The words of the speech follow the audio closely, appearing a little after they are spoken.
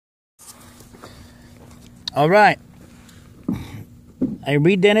All right. I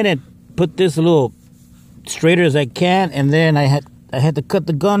redented it, put this a little straighter as I can, and then I had to cut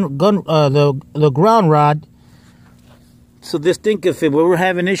the the ground rod so this thing could fit. We were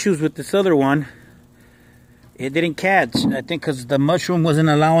having issues with this other one. It didn't catch. I think because the mushroom wasn't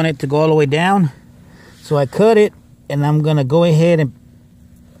allowing it to go all the way down. So I cut it, and I'm gonna go ahead and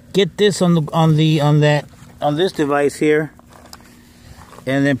get this on this device here,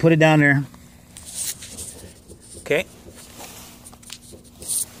 and then put it down there. Okay.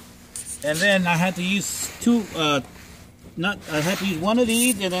 And then I had to use I had to use one of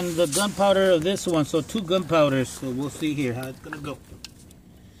these and then the gunpowder of this one. So 2 gunpowders. So we'll see here how it's gonna go.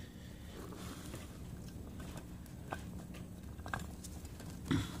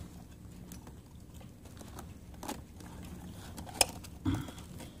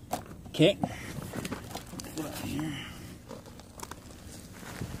 Okay. Put it here.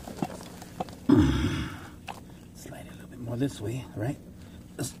 Slide it a little bit more this way, right?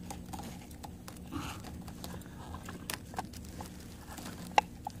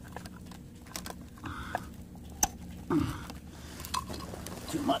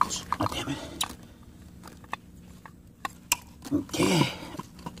 Too much. Oh, damn it. Okay.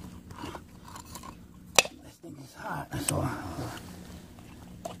 This thing is hot. So.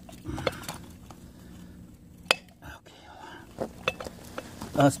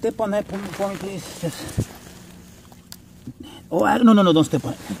 Okay. Step on that for me, please. Just. Oh, no, don't step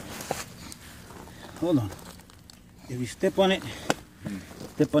on it. Hold on. If you step on it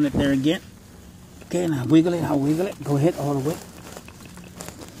there again. Okay, now wiggle it. I'll wiggle it. Go ahead all the way.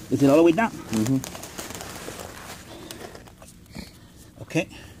 Is it all the way down? Mm-hmm. Okay.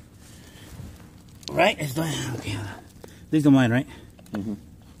 Right? It's done. Okay. These are mine, right? Mm-hmm.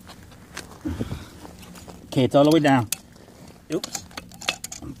 Okay, it's all the way down. Oops.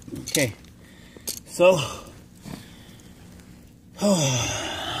 Okay. So.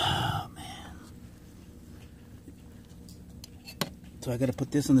 Oh, man. So I got to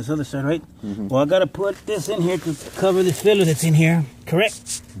put this on this other side, right? Mm-hmm. Well, I got to put this in here to cover this filler that's in here. Correct?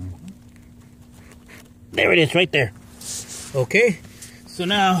 Mm-hmm. There it is, right there. Okay. So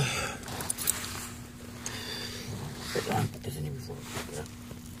now, put this in here before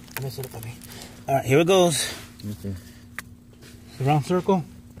I mess it up on me. All right, here it goes. Okay. It's a round circle.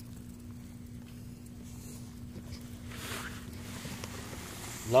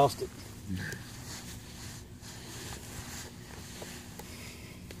 Lost it.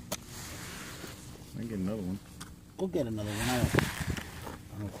 I get another one. Go get another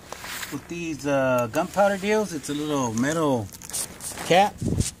one. With these gunpowder deals, it's a little metal cap.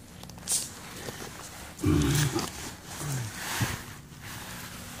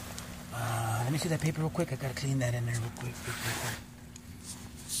 Let me see that paper real quick. I gotta clean that in there real quick.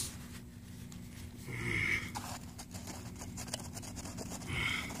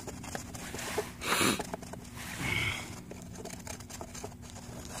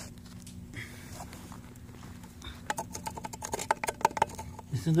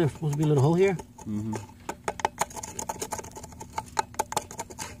 Isn't there supposed to be a little hole here? Mm-hmm.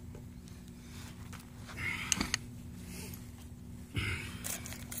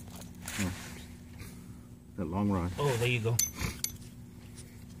 Oh. That long rod. Oh, there you go.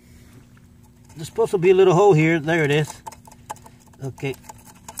 There's supposed to be a little hole here. There it is. Okay.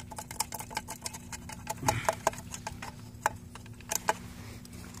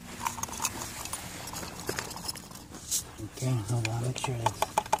 Okay, hold on, make sure it's...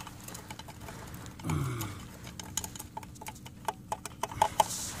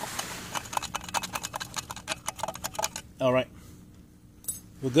 All right.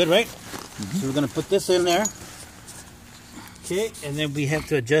 We're good, right? Mm-hmm. So we're going to put this in there. Okay, and then we have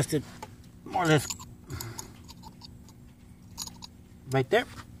to adjust it more or less right there.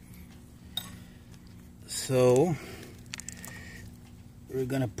 So we're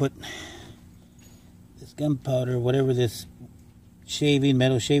going to put this gunpowder, whatever this shaving,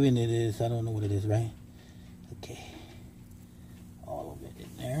 metal shaving it is, I don't know what it is, right? Okay. All of it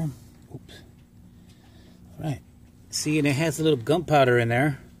in there. Oops. All right. See, and it has a little gunpowder in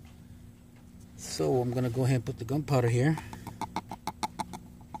there. So I'm going to go ahead and put the gunpowder here.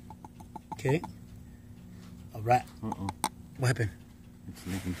 Okay. All right. Uh-oh. What happened? It's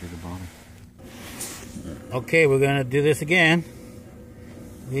leaking to the bottom. Okay, we're going to do this again.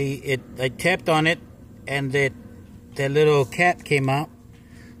 I tapped on it, and that little cap came out.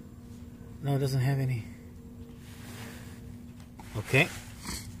 No, it doesn't have any. Okay.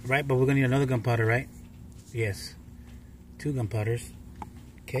 Right, but we're going to need another gunpowder, right? Yes. 2 gunpowders.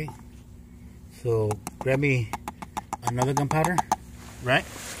 Okay. So grab me another gunpowder. Right.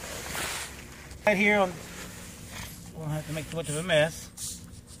 Right here on Won't have to make too much of a mess.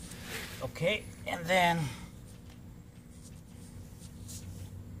 Okay, and then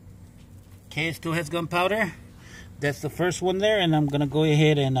okay, it still has gunpowder. That's the first one there, and I'm gonna go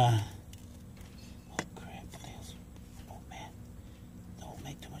ahead and oh crap, oh man, don't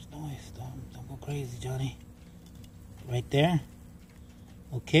make too much noise. Don't go crazy, Johnny. Right there.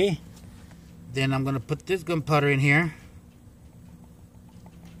 Okay. Then I'm gonna put this gunpowder in here.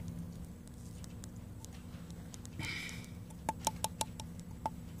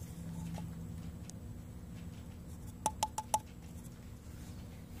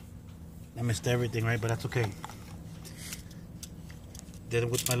 I missed everything, right? But that's okay. Then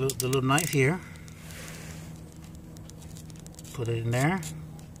with my the little knife here, put it in there.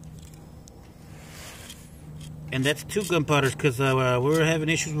 And that's 2 gunpowders because we were having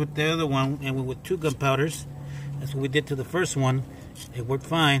issues with the other one, and we with 2 gunpowders. That's what we did to the first one. It worked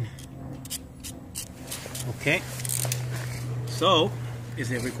fine. Okay. So,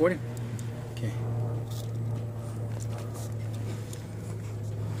 is it recording? Okay.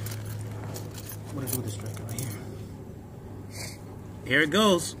 What do I do with this striker right here? Here it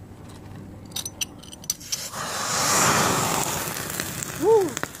goes. Woo!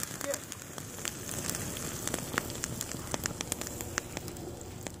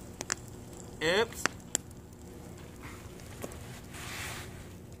 Oops.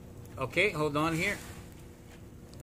 Okay, hold on here.